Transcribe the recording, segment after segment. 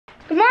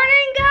Good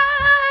morning,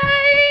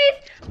 guys!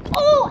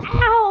 Oh,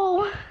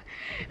 ow!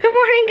 Good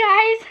morning,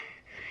 guys.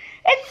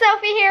 It's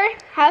Sophie here,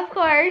 of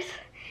course.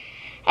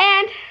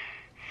 And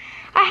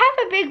I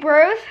have a big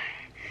bruise.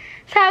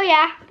 So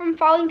yeah, from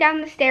falling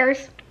down the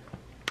stairs.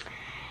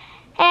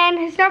 And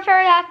it's not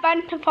very that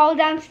fun to fall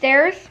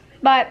downstairs,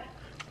 but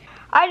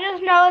I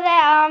just know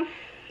that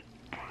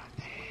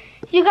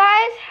you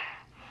guys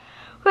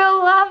will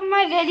love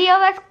my video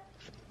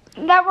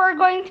that we're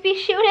going to be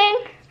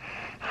shooting.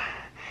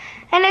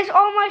 And it's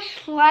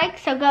almost like,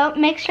 so go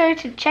make sure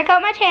to check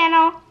out my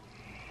channel.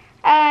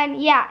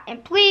 And yeah,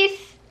 and please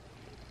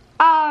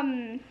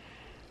follow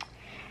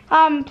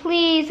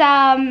me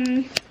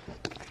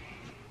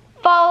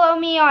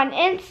on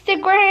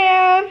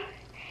Instagram.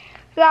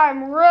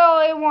 I'm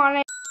really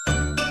wanting.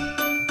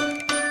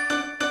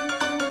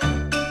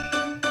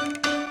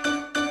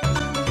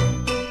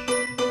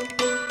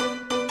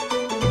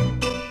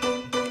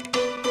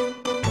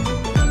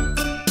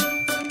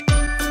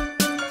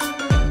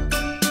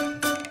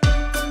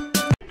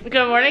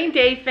 Good morning,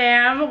 Day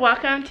fam.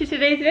 Welcome to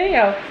today's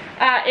video.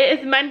 It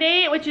is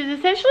Monday, which is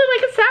essentially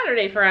like a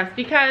Saturday for us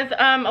because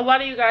a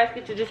lot of you guys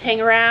get to just hang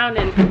around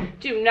and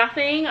do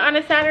nothing on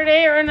a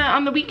Saturday or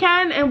on the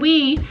weekend, and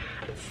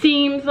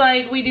seems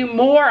like we do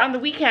more on the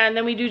weekend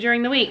than we do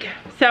during the week.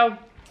 So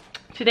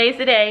today's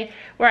the day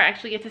where I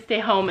actually get to stay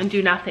home and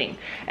do nothing.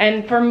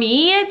 And for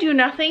me, do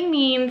nothing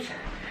means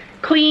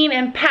clean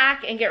and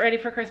pack and get ready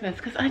for Christmas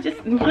because I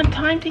just want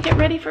time to get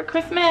ready for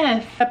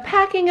Christmas. The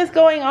packing is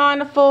going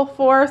on full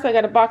force. I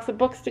got a box of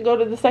books to go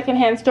to the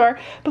secondhand store.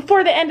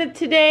 Before the end of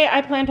today,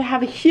 I plan to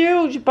have a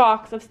huge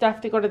box of stuff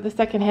to go to the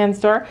secondhand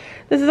store.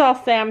 This is all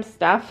Sam's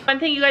stuff.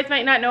 One thing you guys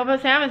might not know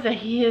about Sam is that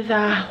he is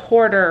a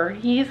hoarder.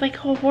 He is like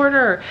a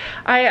hoarder.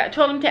 I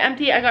told him to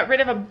empty. I got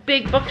rid of a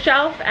big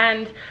bookshelf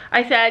and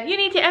I said, you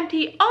need to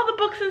empty all the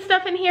books and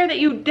stuff in here that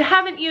you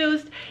haven't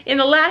used in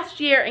the last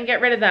year and get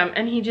rid of them.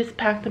 And he just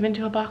packed them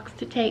into a box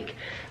to take.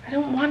 I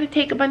don't want to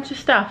take a bunch of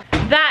stuff.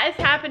 That is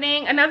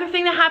happening. Another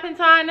thing that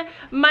happens on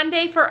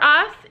Monday for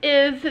us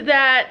is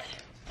that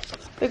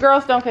the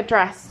girls don't get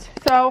dressed.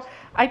 So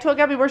I told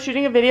Gabby we're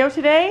shooting a video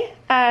today,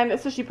 and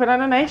so she put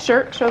on a nice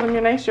shirt. Show them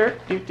your nice shirt.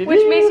 Which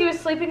Macy was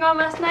sleeping on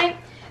last night.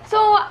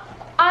 So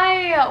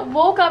I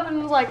woke up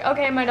and was like,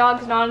 okay, my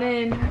dog's not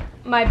in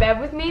my bed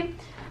with me,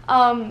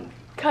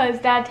 because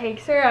Dad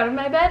takes her out of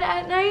my bed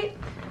at night.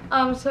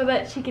 So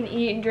that she can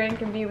eat and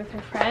drink and be with her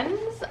friends.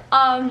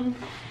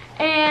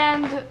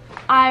 And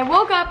I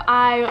woke up,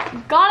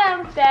 I got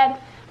out of bed, and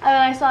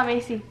then I saw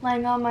Macy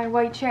laying on my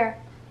white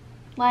chair,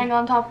 lying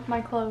on top of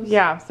my clothes.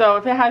 Yeah, so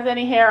if it has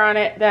any hair on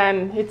it,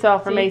 then it's all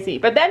for Macy.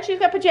 But then she's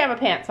got pajama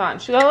pants on.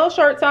 She's got little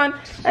shorts on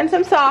and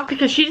some socks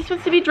because she just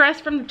wants to be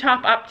dressed from the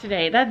top up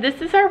today.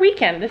 This is our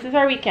weekend. This is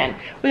our weekend.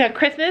 We got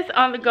Christmas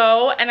on the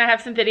go, and I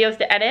have some videos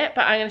to edit,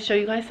 but I'm going to show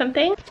you guys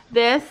something.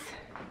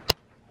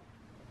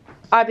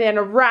 I've been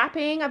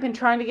wrapping. I've been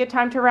trying to get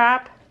time to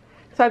wrap.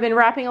 So I've been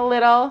wrapping a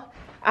little.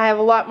 I have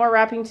a lot more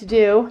wrapping to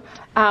do.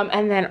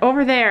 And then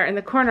over there in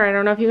the corner, I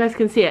don't know if you guys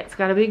can see it. It's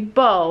got a big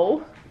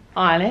bow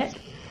on it.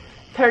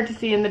 It's hard to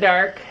see in the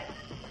dark.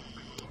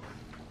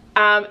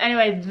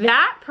 Anyway,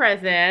 that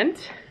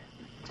present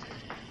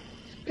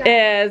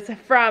is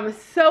from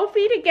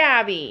Sophie to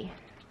Gabby.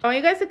 I want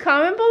you guys to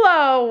comment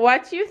below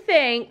what you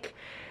think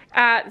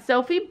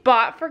Sophie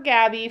bought for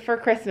Gabby for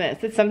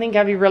Christmas. It's something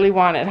Gabby really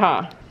wanted,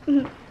 huh?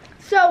 Mm-hmm.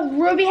 So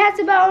Ruby has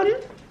a bone.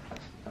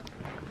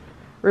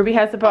 Ruby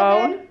has a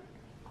bone.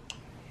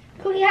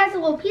 Cookie has a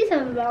little piece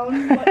of a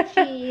bone, but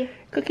she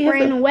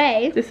ran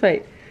away. This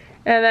way.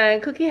 And then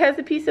Cookie has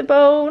a piece of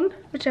bone,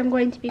 which I'm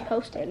going to be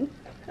posting.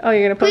 Oh,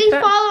 you're gonna post Please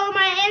that? follow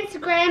my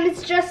Instagram.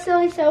 It's Just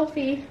Silly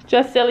Sophie.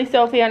 Just Silly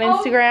Sophie on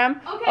Instagram.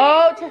 Okay.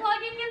 We're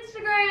plugging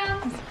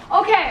Instagram.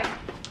 Okay.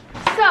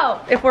 So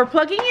if we're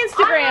plugging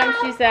Instagram,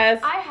 she says.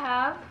 I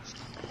have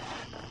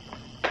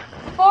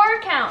 4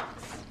 accounts.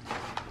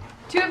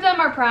 2 of them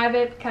are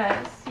private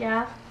because,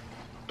 yeah,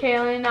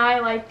 Kaylin and I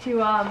like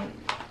to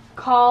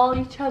call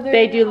each other.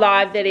 They do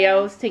live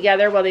videos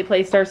together while they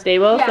play Star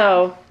Stable,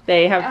 so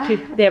they have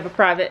they have a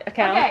private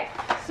account. Okay,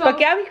 so but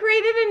Gabby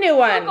created a new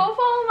one. So go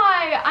follow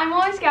my I'm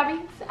Always Gabby.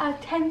 It's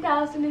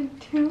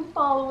 10,002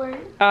 followers.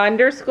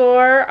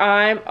 _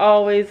 I'm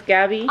Always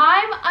Gabby.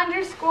 I'm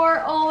 _always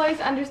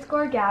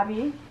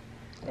 _Gabby.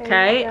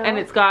 Okay, and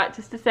it's got,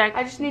 just a sec.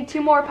 I just need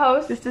 2 more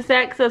posts. Just a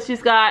sec. So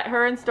she's got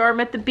her and Storm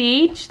at the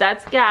beach.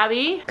 That's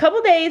Gabby. A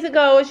couple days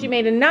ago, she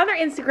made another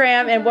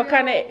Instagram. And what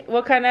kind of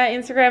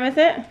Instagram is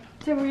it?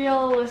 It's a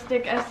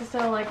realistic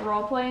SSO like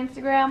role play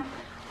Instagram.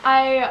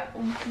 I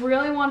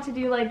really want to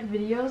do like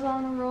videos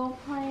on role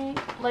playing,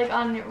 like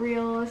on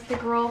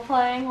realistic role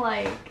playing,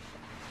 like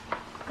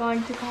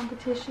going to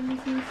competitions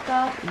and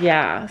stuff.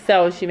 Yeah.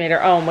 So she made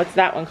her own. What's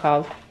that one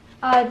called?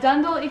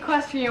 Dundle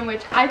Equestrian,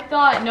 which I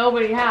thought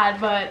nobody had,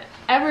 but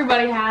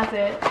everybody has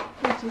it,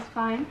 which is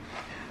fine.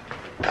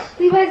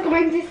 Levi's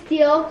going to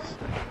steal.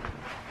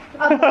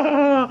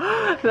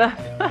 That's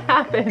what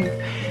happens.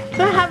 That's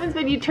what happens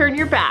when you turn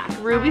your back.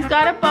 Ruby's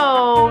got a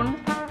bone.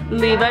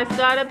 Levi's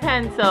got a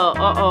pencil.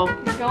 Uh-oh.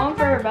 He's going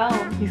for a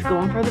bone. He's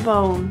going for the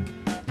bone.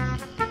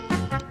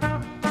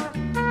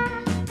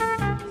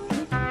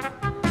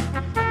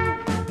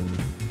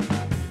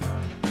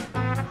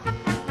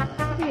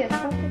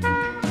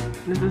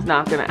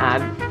 not gonna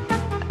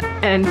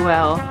end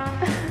well.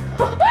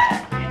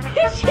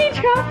 She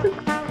dropped a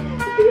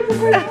piece of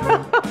her.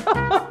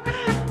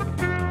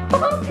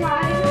 Oh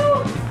God.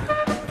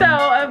 So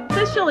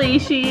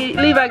officially,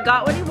 Levi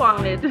got what he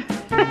wanted.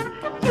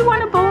 You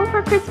want a bone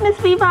for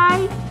Christmas,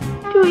 Levi?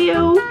 Do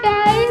you?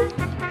 Guys,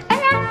 I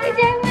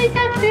accidentally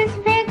took this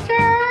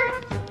picture.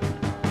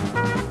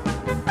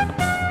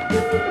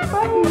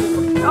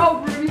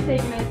 Oh, Ruby's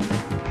taking it.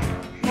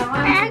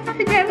 I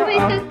accidentally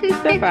took this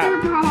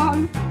picture,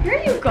 Mom.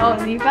 Here you go,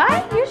 Levi.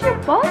 Here's your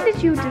bone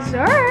that you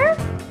deserve.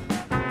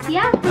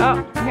 Yeah.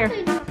 Oh, here.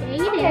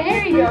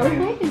 Here you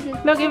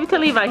go. No, give it to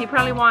Levi. He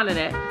probably wanted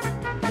it.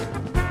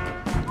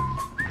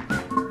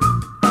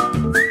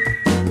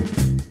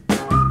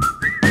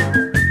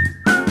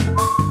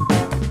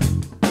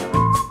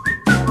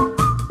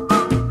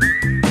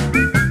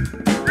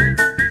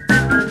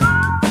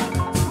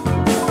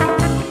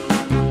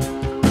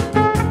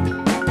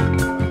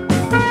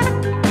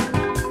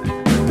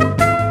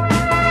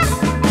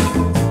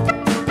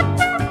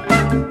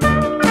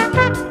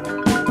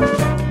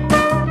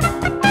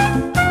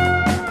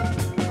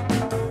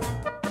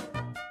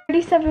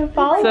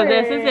 Followers. So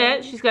this is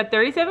it. She's got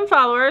 37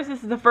 followers.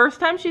 This is the first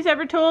time she's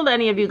ever told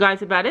any of you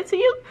guys about it. So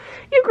you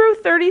grew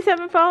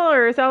 37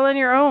 followers all on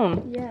your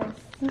own. Yes.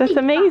 That's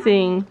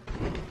amazing.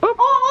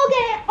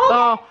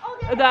 Oh,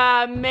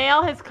 The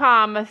mail has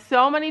come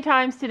so many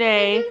times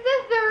today.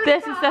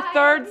 This is the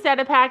third set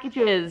of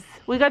packages.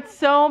 We got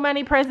so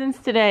many presents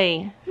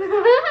today.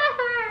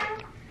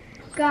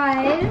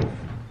 Guys.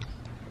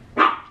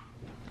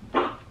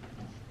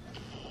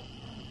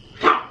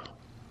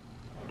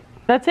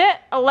 That's it?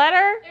 A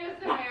letter? It was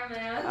the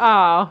mailman.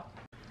 Oh.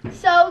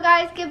 So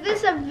guys, give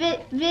this a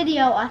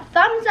video a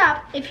thumbs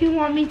up if you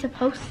want me to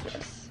post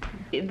this.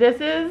 This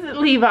is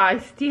Levi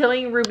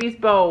stealing Ruby's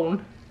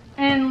bone.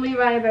 And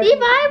Levi,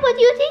 Levi, what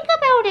do you think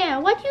about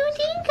it? What do you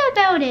think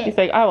about it? He's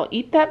like, I will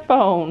eat that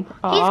bone.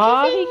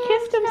 Aw, he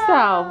kissed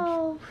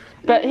himself.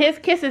 But his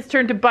kisses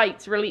turn to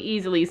bites really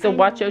easily, so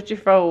watch out your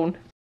phone.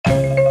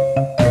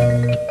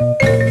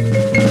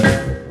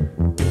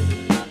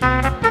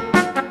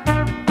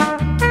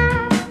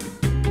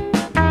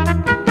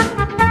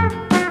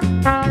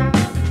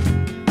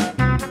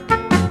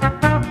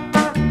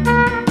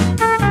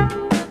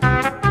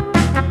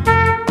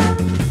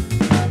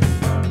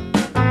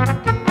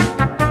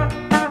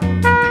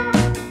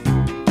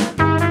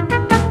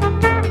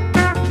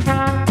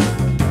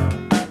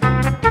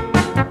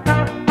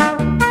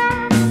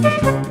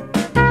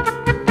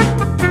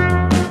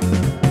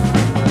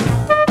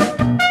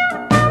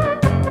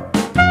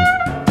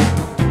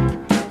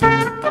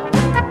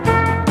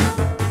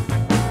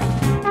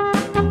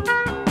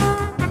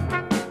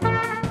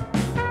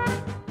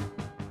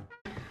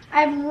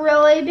 I've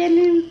really been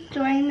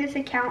enjoying this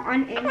account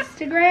on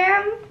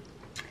Instagram.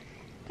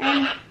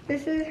 And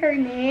this is her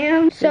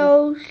name.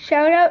 So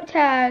shout out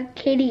to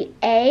Katie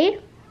A.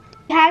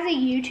 She has a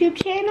YouTube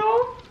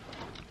channel.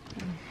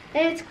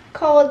 And it's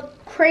called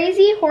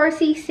Crazy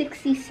Horsey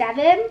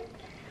 67.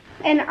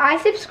 And I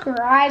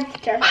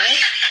subscribed to her.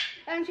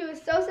 And she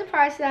was so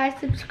surprised that I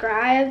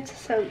subscribed.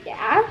 So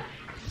yeah.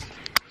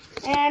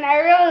 And I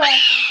really like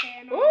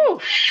her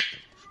channel.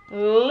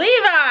 Ooh,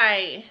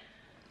 Levi.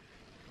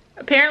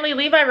 Apparently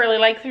Levi really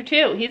likes her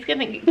too. He's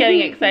getting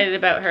excited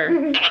about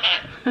her.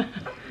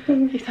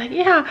 He's like,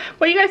 yeah.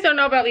 What you guys don't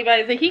know about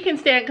Levi is that he can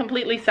stand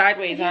completely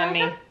sideways on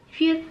me.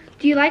 Do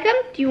you like him?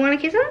 Do you want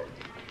to kiss him?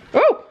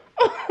 Oh!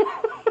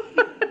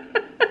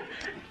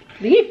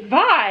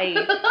 Levi!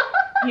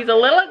 He's a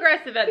little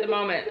aggressive at the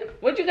moment.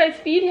 What'd you guys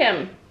feed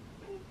him?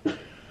 I'm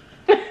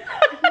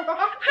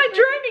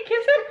trying to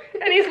kiss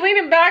him and he's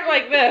leaning back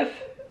like this.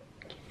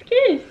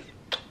 Kiss.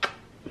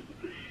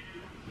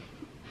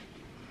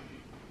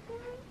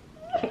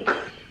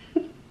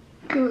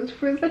 Goes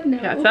for the nose.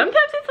 Yeah, sometimes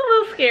it's a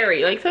little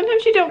scary. Like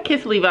sometimes you don't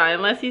kiss Levi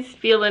unless he's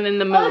feeling in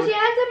the mood. Oh, she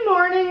has a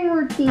morning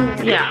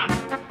routine. Yeah.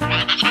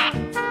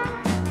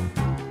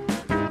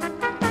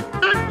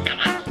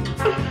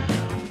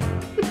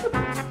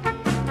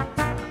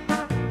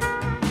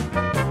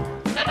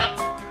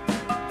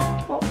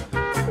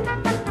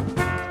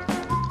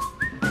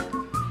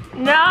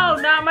 No,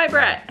 not my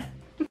Brett.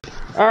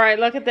 All right,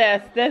 look at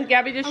this.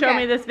 Gabby just showed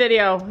me this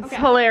video. It's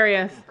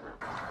hilarious.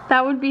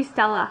 That would be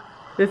Stella.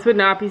 This would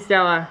not be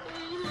Stella.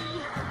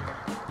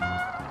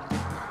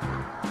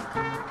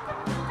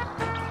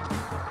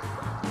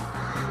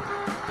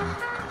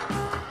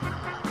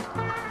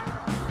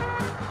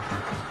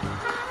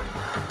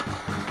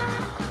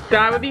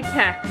 That would be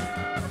Tex.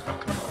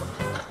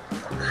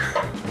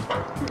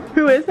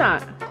 Who is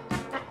that?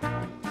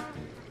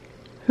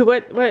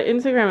 What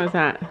Instagram is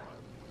that?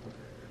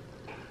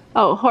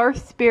 Oh,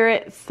 Horse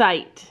Spirit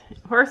Site.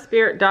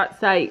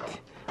 Horsespirit.site.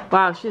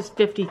 Wow, she's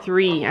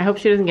 53. I hope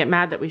she doesn't get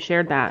mad that we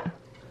shared that.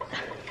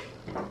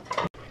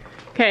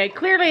 Okay,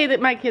 clearly that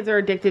my kids are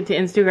addicted to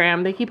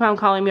Instagram. They keep on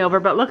calling me over,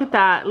 but look at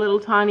that little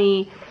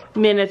tiny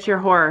miniature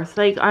horse.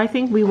 Like, I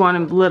think we want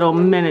a little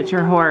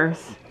miniature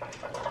horse.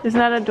 Isn't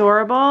that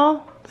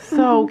adorable?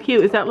 So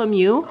cute. Is that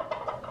Lemieux?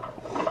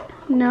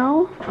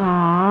 No.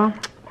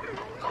 Aww.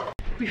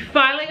 We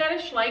finally got a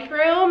Schleich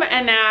room,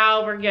 and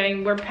now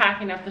we're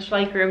packing up the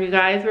Schleich room, you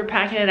guys. We're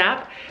packing it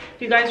up.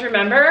 If you guys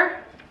remember,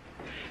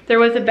 there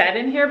was a bed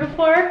in here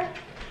before,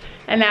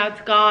 and now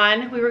it's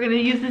gone. We were gonna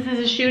use this as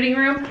a shooting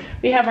room.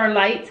 We have our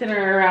lights and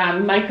our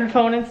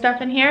microphone and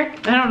stuff in here.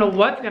 I don't know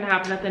what's gonna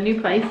happen at the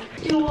new place.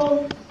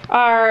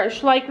 Our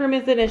Schleich room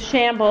is in a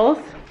shambles,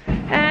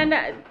 and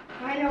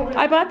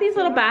I bought these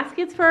little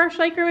baskets for our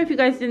Schleich room. If you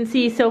guys didn't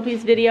see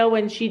Sophie's video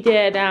when she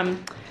did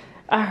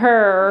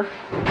her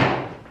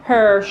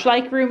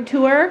Schleich room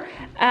tour,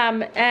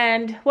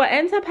 and what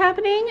ends up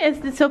happening is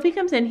that Sophie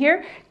comes in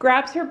here,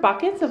 grabs her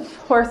buckets of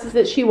horses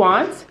that she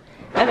wants,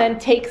 and then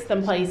takes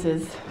them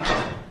places.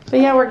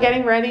 But yeah, we're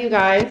getting ready, you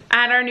guys.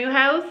 At our new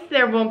house,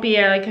 there won't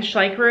be like a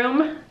Schleich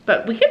room,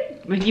 but we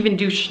could even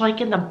do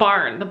Schleich in the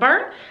barn. The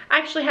barn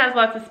actually has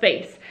lots of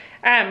space.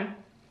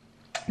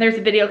 There's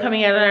a video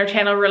coming out on our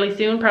channel really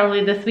soon,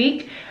 probably this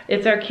week.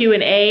 It's our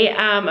Q&A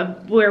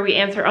where we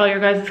answer all your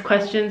guys'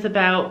 questions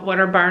about what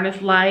our barn is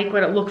like,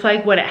 what it looks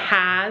like, what it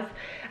has,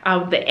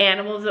 the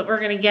animals that we're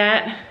gonna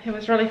get. It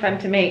was really fun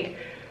to make.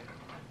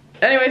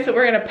 Anyway, so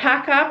we're gonna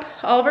pack up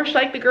all of our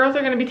Schleich. The girls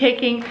are gonna be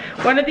taking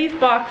one of these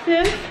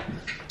boxes.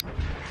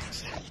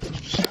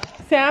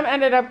 Sam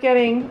ended up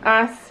getting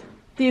us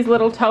these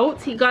little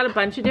totes. He got a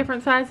bunch of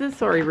different sizes.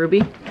 Sorry,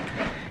 Ruby.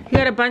 He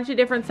got a bunch of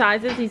different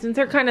sizes. These ones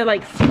are kind of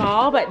like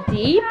small but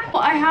deep.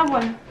 Well, I have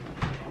one.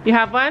 You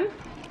have one?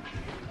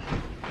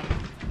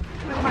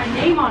 With my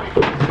name on it.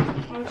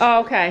 Oh,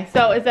 okay.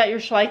 So is that your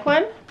Schleich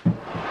one?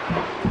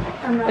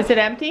 Is it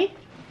empty?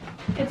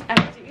 It's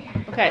empty.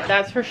 Okay,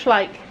 that's for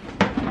Schleich.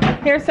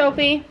 Here,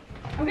 Sophie.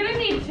 I'm gonna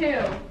need 2.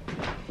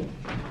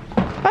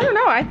 I don't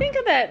know. I think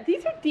that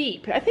these are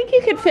deep. I think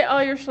you could fit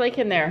all your Schleich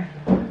in there.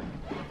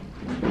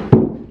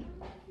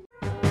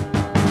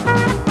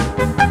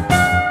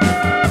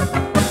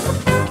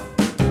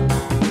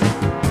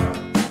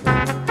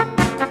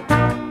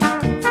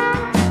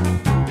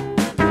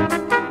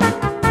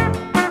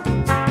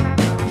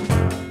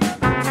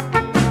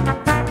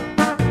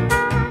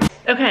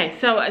 Okay,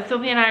 so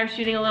Sophie and I are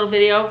shooting a little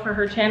video for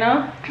her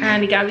channel,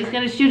 and Gabby's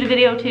gonna shoot a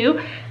video too,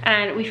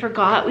 and we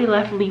forgot we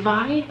left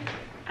Levi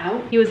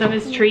out. He was on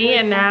his tree,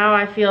 and now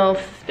I feel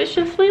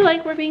suspiciously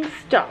like we're being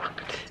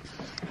stalked.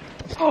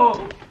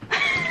 Oh.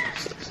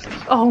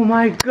 Oh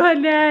my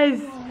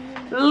goodness.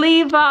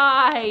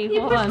 Levi. He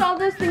pushed all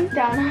those things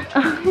down.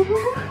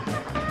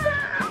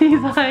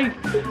 He's like,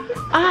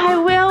 I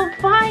will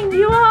find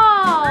you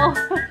all.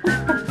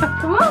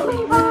 Come on,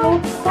 Levi.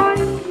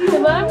 Find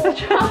you. I'm in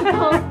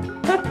trouble.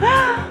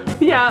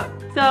 Yeah,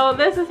 so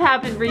this has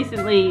happened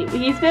recently.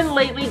 He's been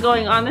lately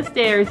going on the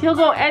stairs. He'll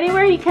go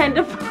anywhere he can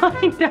to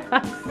find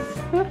us.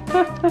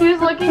 He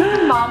was looking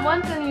for Mom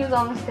once and he was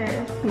on the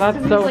stairs.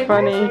 That's so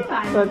funny.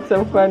 That's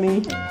so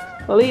funny.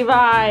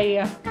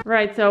 Levi.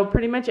 Right, so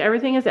pretty much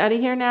everything is out of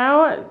here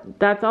now.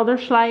 That's all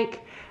there's Schleich.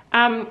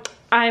 I'm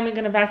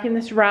gonna vacuum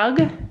this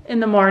rug in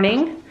the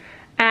morning.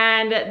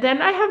 And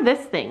then I have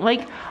this thing.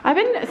 Like, I've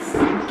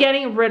been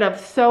getting rid of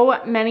so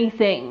many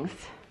things.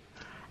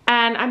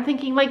 And I'm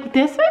thinking, like,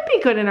 this would be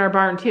good in our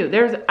barn too.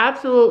 There's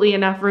absolutely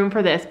enough room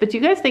for this. But do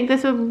you guys think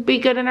this would be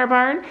good in our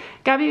barn?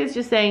 Gabby was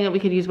just saying that we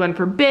could use one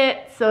for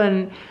bits,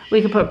 and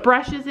we could put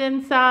brushes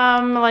in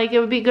some. Like, it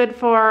would be good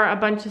for a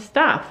bunch of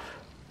stuff.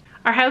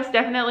 Our house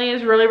definitely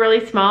is really,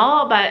 really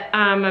small, but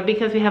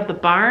because we have the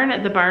barn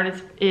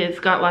is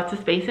got lots of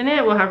space in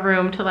it. We'll have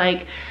room to,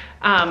 like,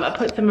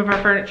 put some of our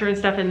furniture and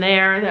stuff in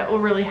there that will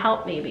really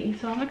help maybe.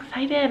 So I'm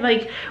excited.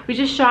 Like, we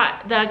just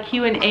shot the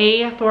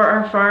Q&A for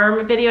our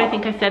farm video. I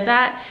think I said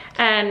that.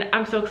 And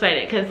I'm so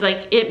excited because,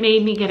 like, it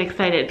made me get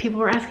excited. People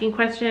were asking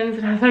questions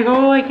and I was like,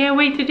 oh, I can't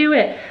wait to do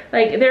it.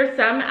 Like, there's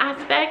some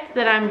aspect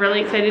that I'm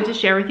really excited to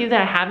share with you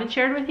that I haven't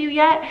shared with you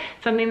yet.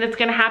 Something that's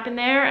gonna happen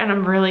there, and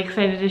I'm really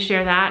excited to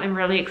share that. I'm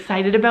really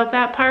excited about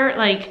that part.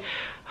 Like,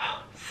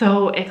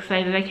 so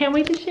excited. I can't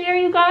wait to share,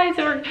 you guys.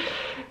 We're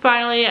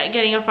finally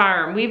getting a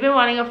farm. We've been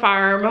wanting a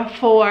farm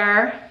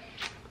for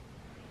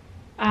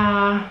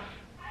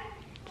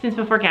since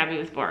before Gabby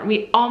was born.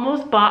 We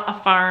almost bought a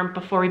farm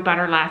before we bought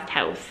our last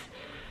house.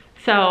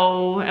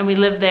 So, and we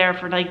lived there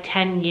for like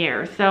 10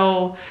 years.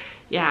 So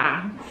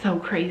yeah, so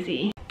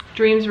crazy.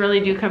 Dreams really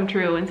do come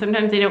true, and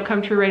sometimes they don't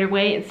come true right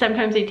away, and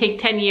sometimes they take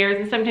 10 years,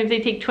 and sometimes they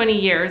take 20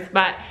 years,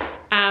 but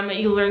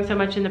you learn so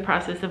much in the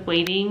process of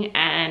waiting,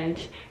 and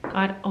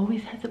God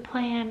always has a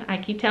plan. I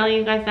keep telling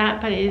you guys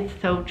that, but it is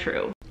so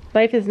true.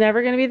 Life is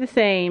never gonna be the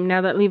same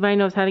now that Levi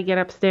knows how to get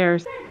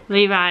upstairs.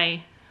 Levi,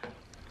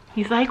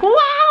 he's like,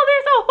 wow,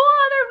 there's a whole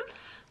other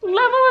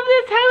level of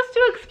this house to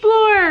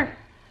explore.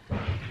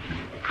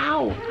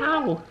 Ow,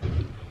 ow.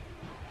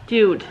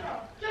 Dude,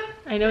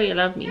 I know you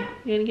love me.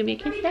 You gonna give me a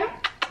kiss now?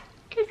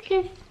 Kiss,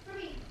 kiss.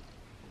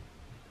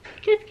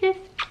 Kiss, kiss.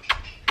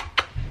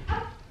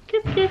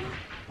 Kiss, kiss.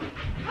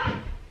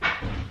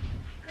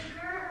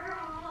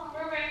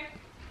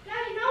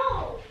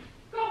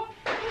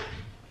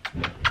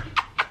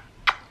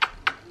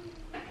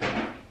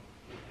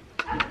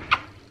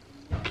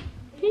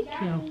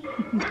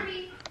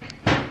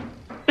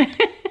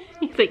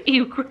 He's like,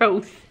 ew,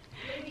 gross.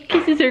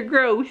 Kisses are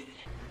gross.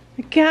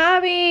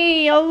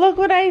 Gabby, oh, look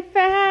what I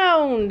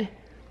found.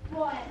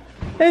 What?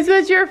 This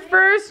was your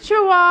first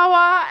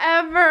Chihuahua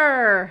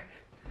ever.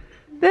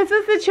 This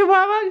was the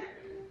Chihuahua.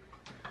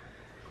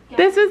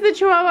 This was the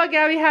Chihuahua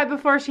Gabby had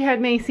before she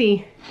had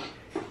Macy.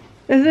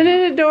 Isn't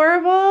it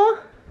adorable?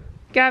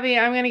 Gabby,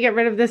 I'm gonna get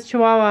rid of this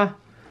Chihuahua.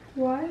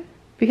 Why?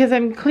 Because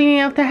I'm cleaning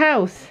out the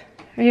house.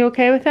 Are you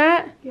okay with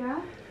that?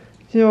 Yeah.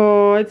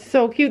 Oh, it's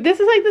so cute. This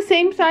is like the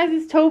same size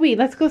as Toby.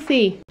 Let's go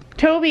see.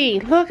 Toby,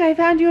 look, I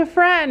found you a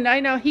friend. I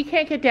know, he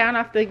can't get down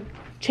off the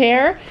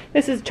chair.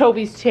 This is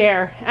Toby's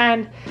chair,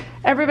 and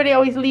everybody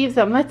always leaves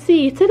them. Let's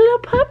see. It's a little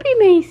puppy,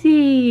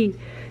 Macy.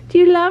 Do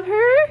you love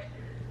her?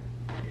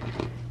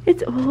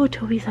 It's, oh,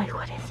 Toby's like,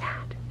 what is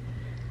that?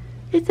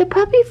 It's a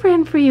puppy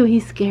friend for you.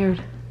 He's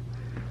scared.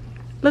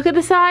 Look at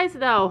the size,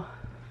 though.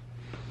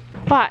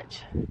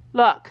 Watch.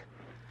 Look.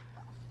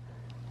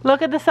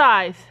 Look at the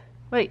size.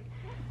 Wait.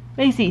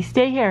 Macy,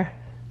 stay here.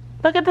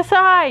 Look at the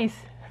size.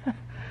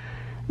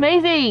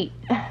 Maisie.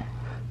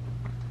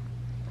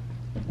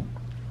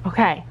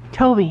 Okay,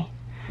 Toby.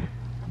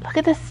 Look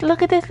at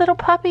this little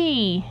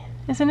puppy.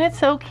 Isn't it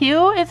so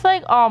cute? It's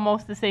like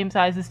almost the same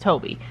size as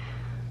Toby.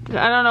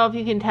 I don't know if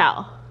you can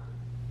tell.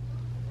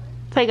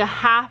 It's like a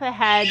half a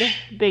head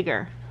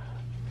bigger.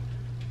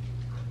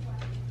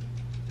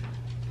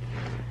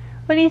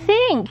 What do you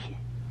think?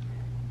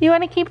 You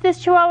want to keep this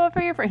Chihuahua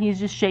for your friend? He's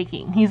just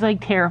shaking. He's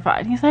like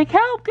terrified. He's like,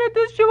 help, get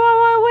this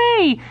Chihuahua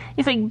away.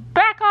 He's like,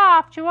 back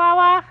off,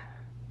 Chihuahua.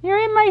 You're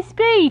in my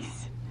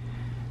space.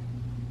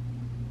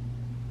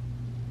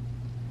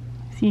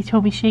 See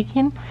Toby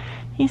shaking?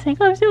 He's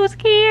like, I'm so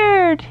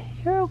scared.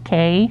 You're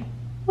okay.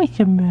 What's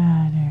the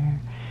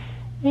matter?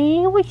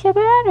 Hey, what's the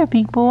matter,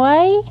 big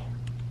boy?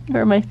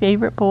 You're my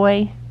favorite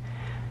boy.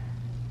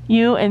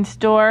 You and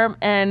Storm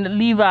and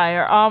Levi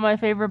are all my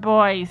favorite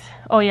boys.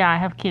 Oh yeah, I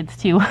have kids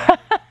too.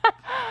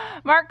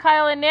 Mark,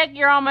 Kyle, and Nick,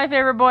 you're all my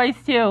favorite boys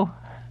too.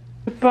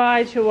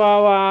 Goodbye,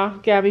 Chihuahua.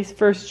 Gabby's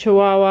first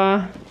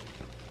Chihuahua.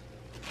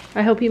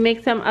 I hope you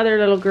make some other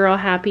little girl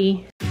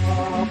happy.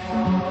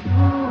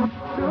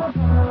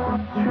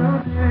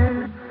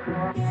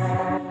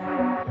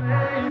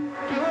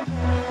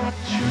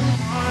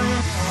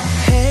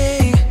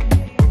 Hey,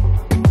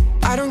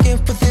 I don't get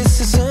what this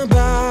is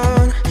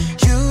about.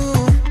 You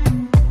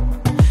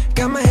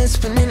got my head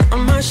spinning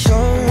on my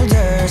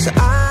shoulders.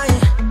 I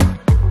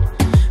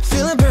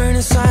feel a burn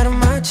inside of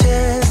my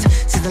chest.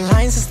 See the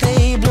lines as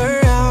they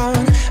blur out.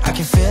 I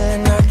can feel it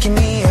knocking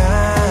me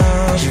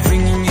out. You're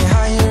bringing me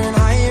higher and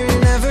higher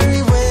in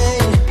every way.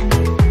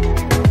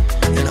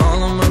 And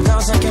all of my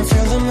doubts, I can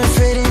feel them, they're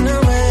fading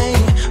away.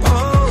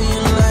 Oh,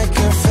 you're like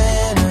a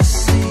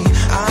fantasy.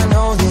 I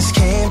know this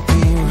can't be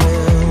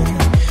real.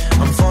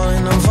 I'm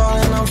falling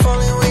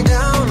way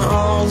down.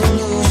 All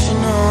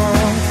delusional.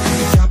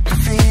 Got the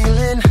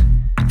feeling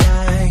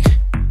like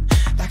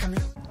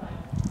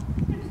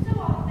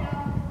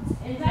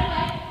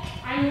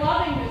I'm I'm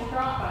loving this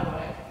drop, by the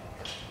way.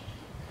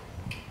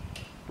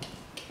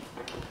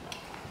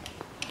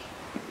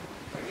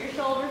 Put your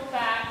shoulders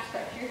back,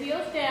 stretch your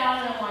heels down,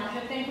 and I want you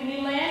to think when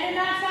you land in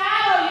that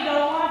saddle, you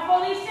don't want to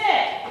fully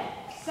sit.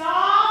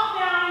 Soft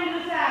down into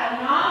the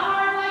saddle, not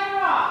hard like a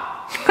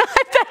rock. In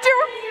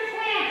your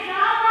pants,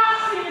 not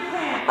rocks in your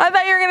pants. I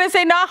thought you were gonna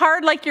say not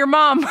hard like your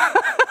mom. But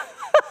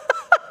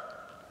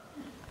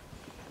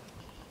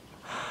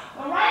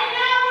right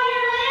now, when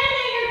you're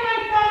landing, you're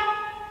going thump,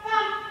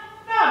 thump,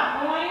 thump.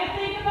 I want you to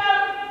think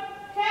about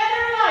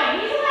feather light.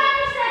 He's allowed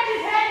to stretch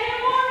his head, give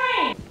him more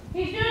range.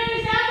 He's doing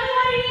exactly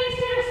what he needs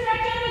to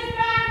stretch out his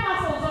back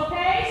muscles,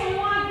 okay? So we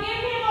want to give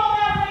him all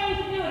that range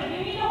to do it. If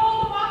you need to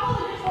hold the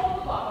buckle, then just hold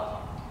the buckle.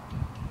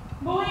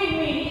 Believe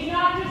me, he's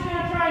not just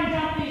going to try and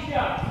jump these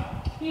jumps.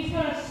 He's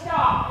going to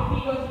stop if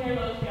he goes near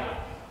those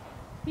jumps.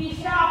 He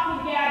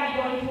stopped with Gabby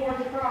going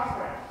towards the cross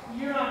breath.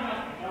 You're not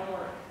jumping, don't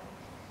worry.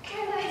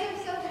 My legs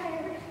are so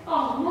tired.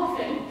 Oh,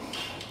 muffin.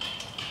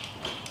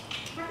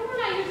 How come we're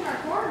not using our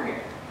quarter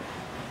here?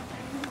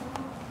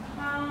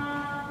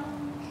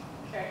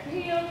 Stretch your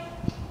heels.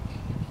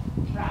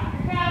 Wrap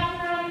your calves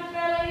around his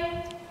belly.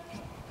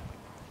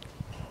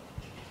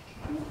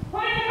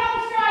 Put in a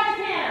couple strides,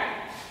 Tanner.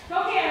 Go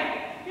get him.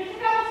 Just a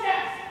couple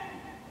steps.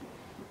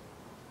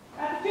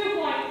 That's a 2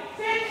 point.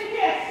 Sit and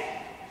kiss.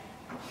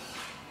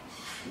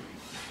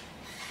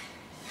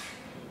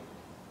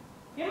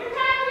 Give him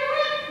time to get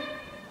in.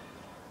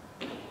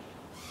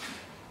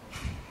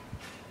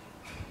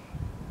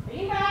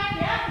 Lean back,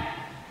 yep.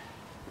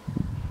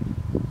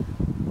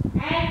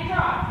 And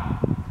drop.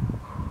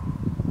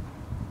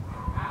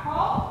 Half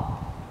hold.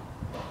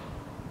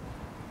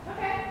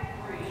 Okay.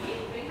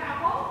 Breathe. Big half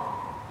hold.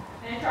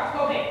 And drop. Go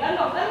big. Let him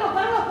go. Let him go.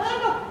 Let him go. Let him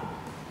go.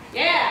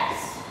 Yes.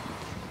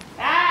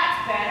 That's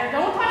better.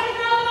 Don't touch his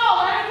nose at all.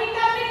 Let him keep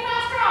that big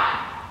fast stride.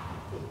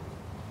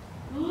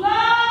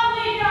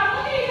 Lovely job.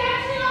 Look at he's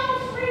actually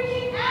almost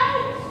reaching out.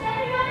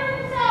 Stepping under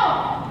himself.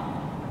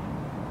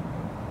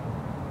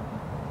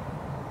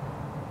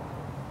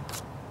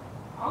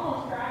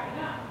 Almost cracking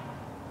up.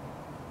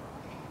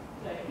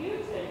 It's a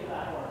huge thing for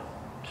that horse.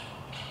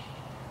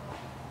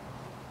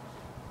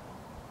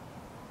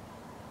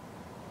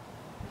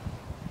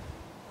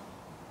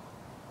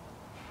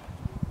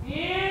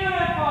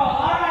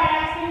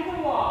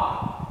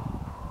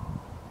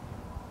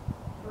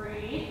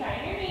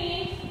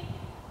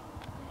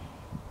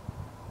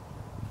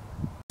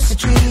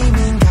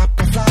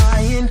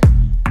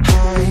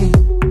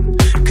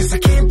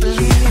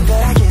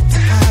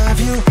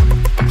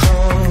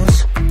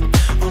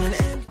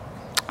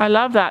 I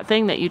love that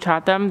thing that you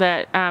taught them,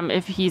 that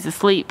if he's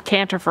asleep,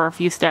 canter for a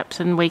few steps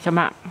and wake him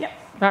up. Yep.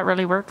 That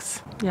really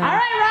works. Yeah. All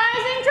right,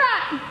 rising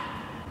trot.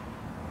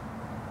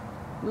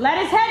 Let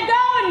his head go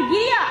and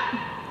giddy up.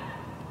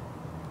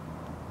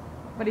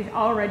 But he's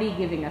already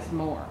giving us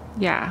more.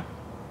 Yeah.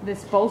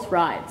 This both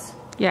rides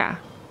Yeah.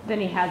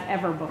 than he has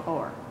ever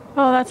before.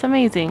 Oh, that's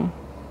amazing.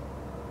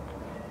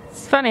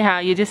 It's funny how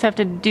you just have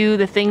to do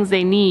the things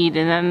they need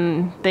and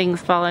then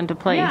things fall into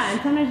place. Yeah,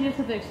 and sometimes you just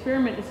have to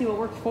experiment to see what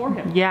works for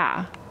him.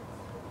 Yeah.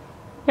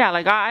 Yeah,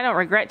 like I don't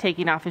regret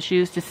taking off his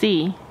shoes to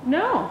see.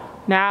 No.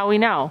 Now we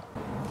know.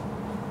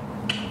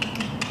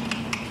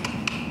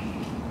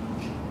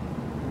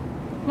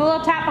 A little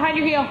tap behind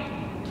your heel.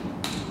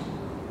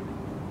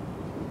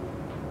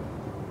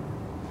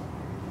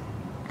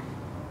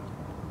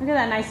 Look at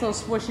that nice little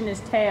swoosh in his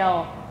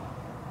tail.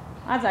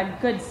 That's a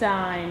good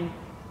sign.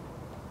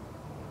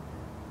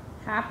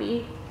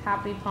 Happy,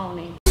 happy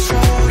pony.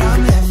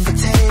 I'm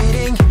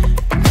levitating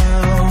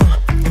now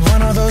in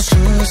one of those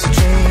lucid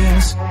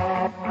dreams.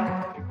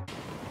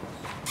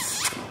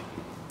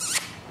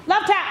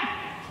 Love tap.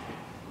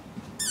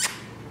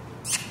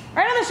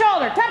 Right on the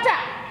shoulder. Tap,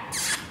 tap.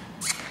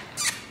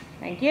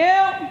 Thank you.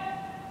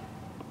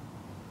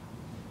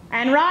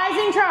 And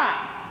rising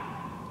trot.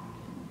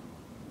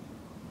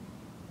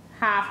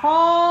 Half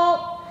halt,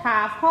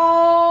 half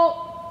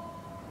halt.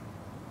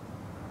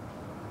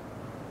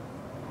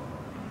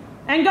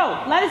 And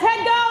go. Let his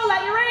head go,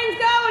 let your reins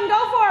go, and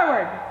go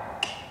forward.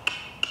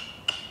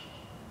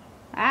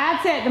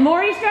 That's it. The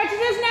more he stretches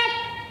his neck,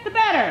 the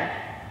better.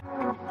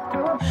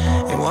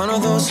 In one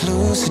of those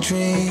lucid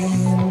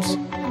dreams.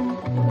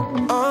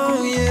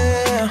 Oh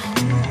yeah.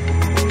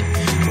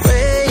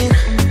 Wait,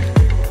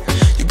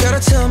 you gotta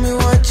tell me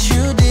what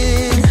you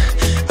did.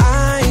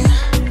 I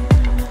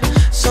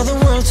saw the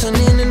world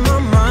turning in my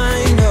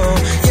mind. Oh,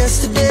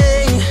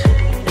 yesterday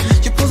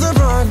you pulled the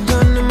rug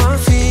under my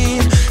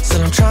feet.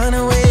 Still I'm trying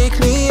to wake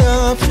me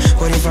up.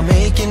 What if I'm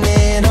making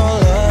it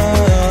all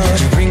up?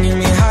 You're bringing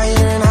me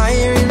higher and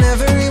higher in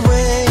every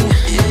way.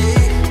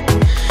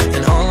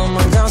 And all of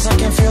my doubts, I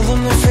can feel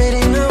them, they're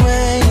fading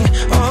away.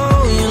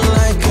 Oh, you're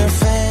like a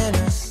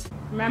fantasy.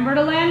 Remember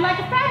to land like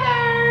a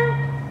feather.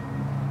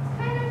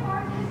 Kind of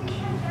hard because he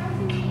comes down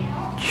to me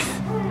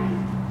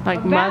out.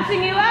 Like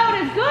Bouncing you out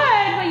is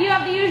good, but you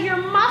have to use your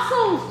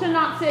muscles to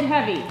not sit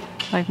heavy.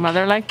 like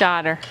mother, like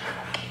daughter.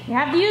 You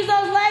have to use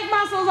those leg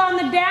muscles on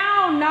the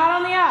down, not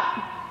on the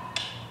up.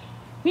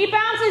 He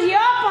bounces you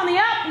up on the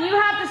up, and you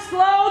have to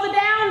slow the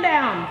down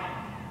down.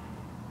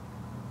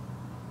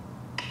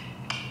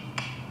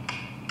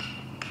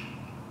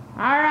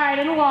 All right,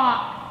 and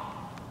walk.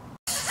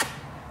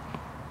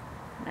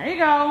 There you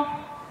go.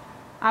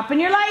 Up in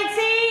your light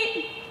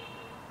seat.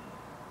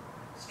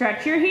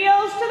 Stretch your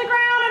heels to the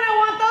ground, and I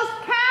want those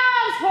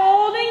calves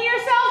holding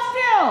yourself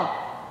still.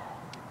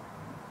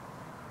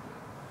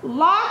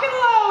 Lock and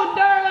load,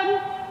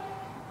 darling.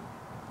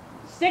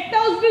 Stick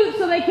those boots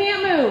so they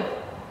can't move.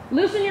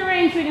 Loosen your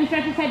reins so you can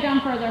stretch his head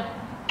down further.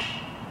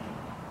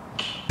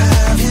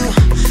 Have you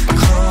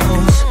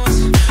close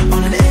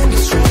on an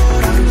endless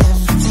road? I'm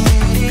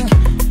levitating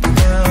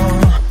now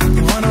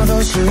in one of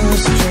those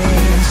lucid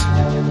dreams.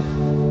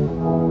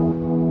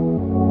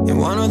 In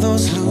one of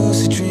those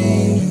lucid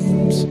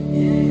dreams.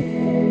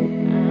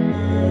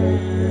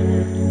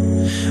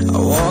 I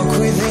walk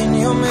within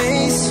your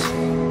maze.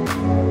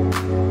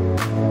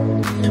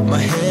 My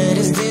head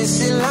is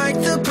dizzy like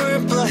the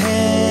purple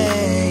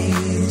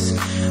haze.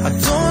 I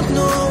don't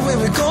know where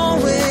we're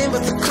going,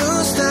 but the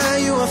clues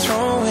that you are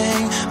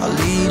throwing are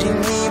leading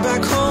me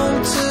back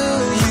home to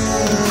you.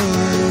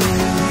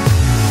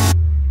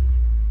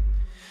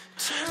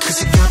 'Cause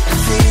you got the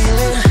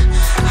feeling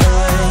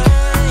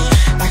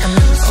high, like I'm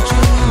lucid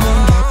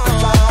dreaming back to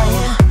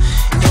flying.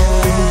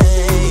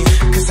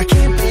 Yeah, 'cause I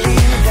can't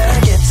believe that I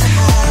get to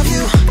have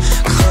you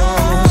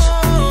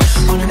close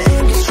on an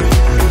endless road.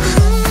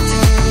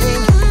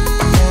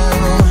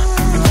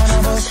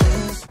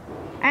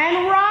 And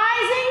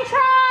rising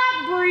trot,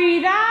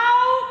 breathe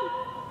out.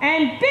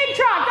 And big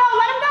trot, go,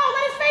 let him go,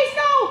 let his face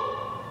go.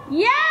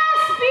 Yes,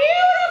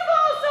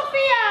 beautiful,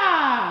 Sophia.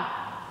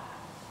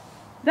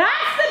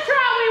 That's the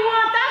trot we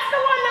want. That's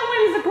the one that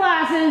wins the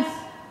classes.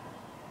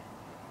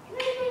 Can I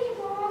please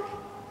walk?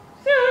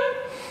 Soon.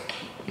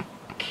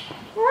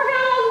 We're working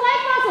on those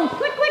leg muscles.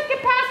 Click, click, get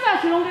past us.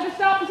 You don't get to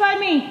stop beside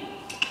me.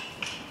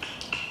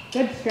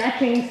 Good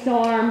stretching,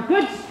 Storm.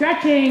 Good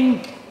stretching.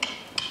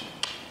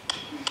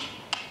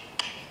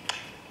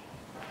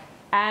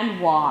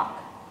 And walk.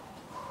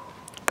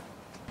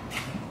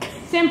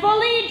 Simple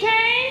lead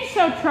change,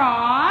 so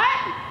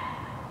trot.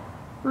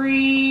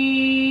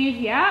 Breathe,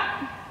 yep.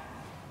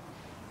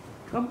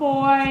 Good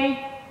boy.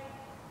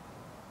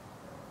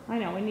 I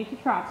know, we need to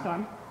trot,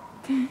 Storm.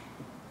 And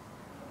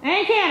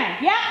canter,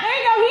 yep, there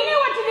you go. He knew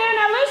what to do.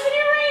 Now loosen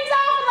your reins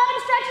off and let him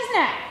stretch his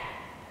neck.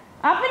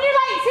 Up in your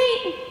light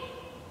seat.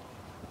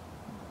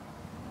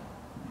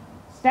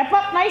 Step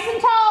up nice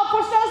and tall,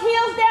 push those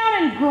heels down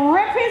and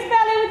grip his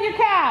belly with your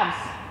calves.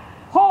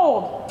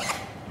 Hold.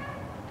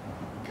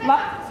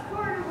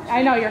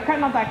 I know, you're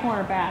cutting off that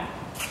corner bad.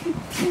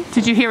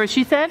 Did you hear what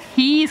she said?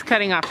 He's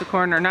cutting off the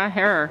corner, not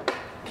her.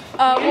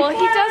 Well,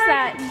 he does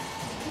that.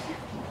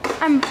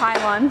 I'm a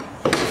pylon.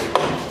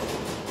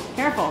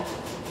 Careful.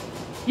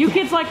 You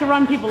kids like to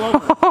run people over.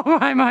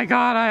 Oh my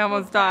god, I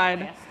almost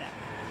died.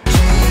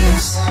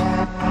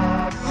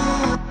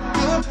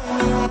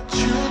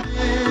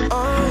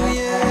 Oh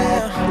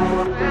yeah.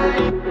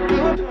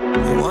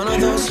 One of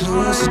those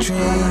lucid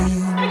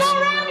dreams. I go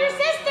around your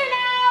sister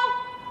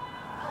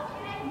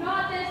now.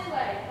 Not this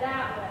way,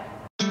 that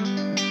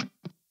way.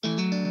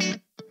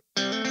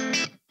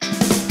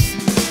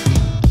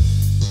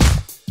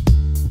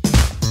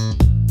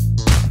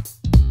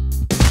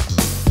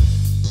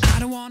 I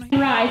don't wanna.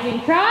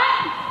 Rising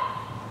trot.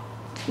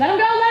 Let him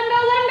go, let him go,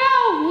 let him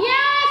go.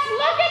 Yes,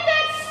 look at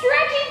that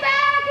stretchy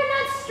back and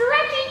that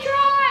stretchy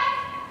trot.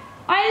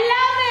 I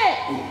love it.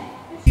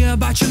 Yeah,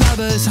 about your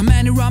lovers. How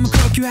many rum and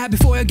coke you had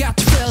before you got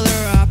to fill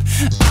her up?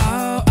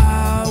 Oh,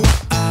 oh,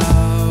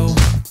 oh.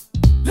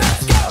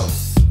 Let's go.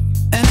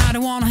 And I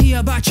don't wanna hear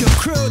about your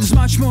crew. There's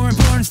much more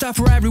important stuff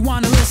for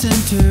everyone to listen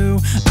to.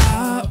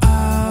 Oh,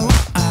 oh,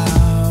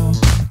 oh.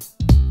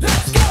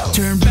 Let's go.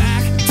 Turn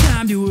back,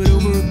 time, do it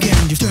over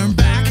again. Just turn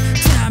back,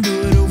 time,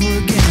 do it over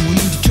again. We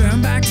need to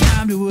turn back,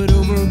 time, do it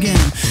over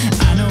again.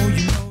 I know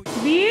you know.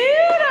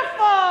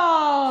 Beautiful.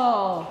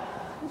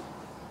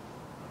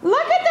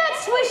 Look at that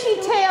swishy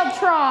tail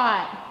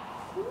trot.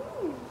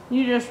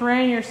 You just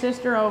ran your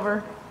sister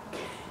over.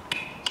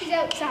 She's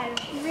outside.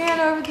 He ran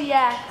over the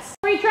X.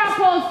 3 trot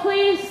pulls,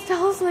 please.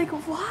 Stella's like,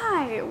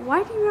 why?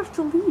 Why do you have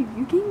to leave?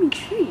 You gave me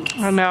treats.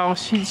 I know,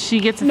 she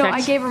gets No,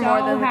 affected. I gave her more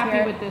So than the happy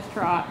carrot. with this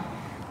trot.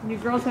 You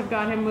girls have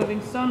got him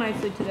moving so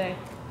nicely today.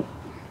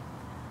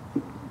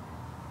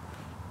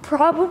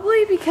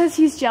 Probably because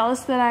he's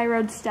jealous that I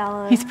rode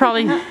Stella. He's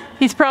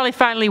probably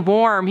finally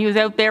warm. He was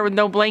out there with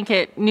no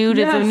blanket, nude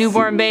as a Yes.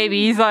 newborn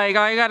baby. He's like,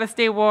 I gotta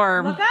stay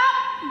warm. Look up.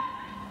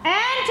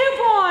 And 2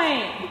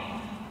 point.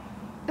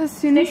 As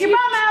soon Take as your you,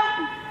 bum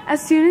out. as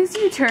soon as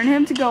you turn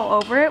him to go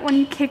over it, when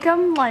you kick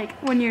him, like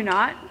when you're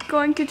not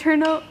going to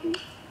turn out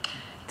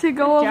to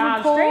go over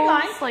Job. poles, Straight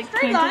lines. like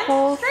Straight canter lines.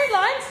 poles. Straight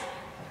lines.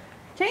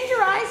 Change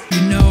your eyes.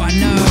 You know I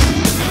know.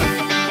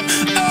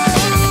 Oh,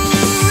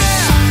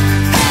 yeah.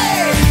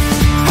 Hey,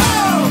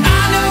 oh, I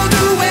know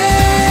the way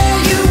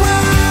you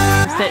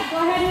are. Go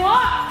ahead and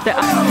walk. Like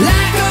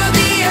all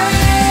the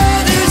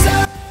others.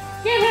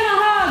 Give him a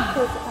hug.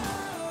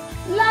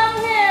 Love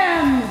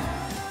him.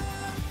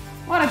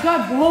 What a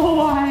good boy.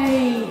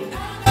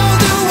 Know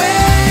the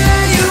way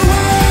you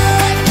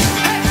are.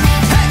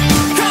 Hey,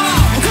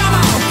 come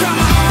on, come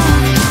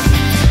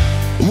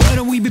on.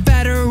 Wouldn't we be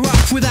better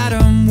off without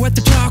him? With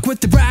the talk, with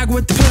the brag,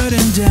 with the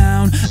putting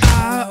down.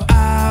 Oh,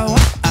 oh,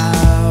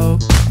 oh.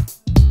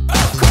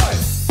 Of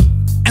course.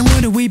 And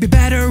wouldn't we be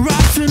better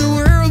off in a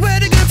world where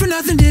the good for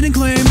nothing didn't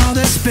claim all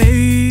the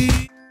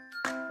space?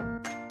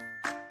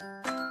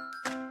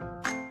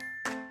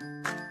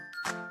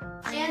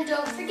 And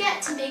don't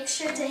forget to make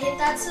sure to hit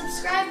that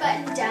subscribe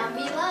button down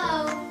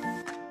below.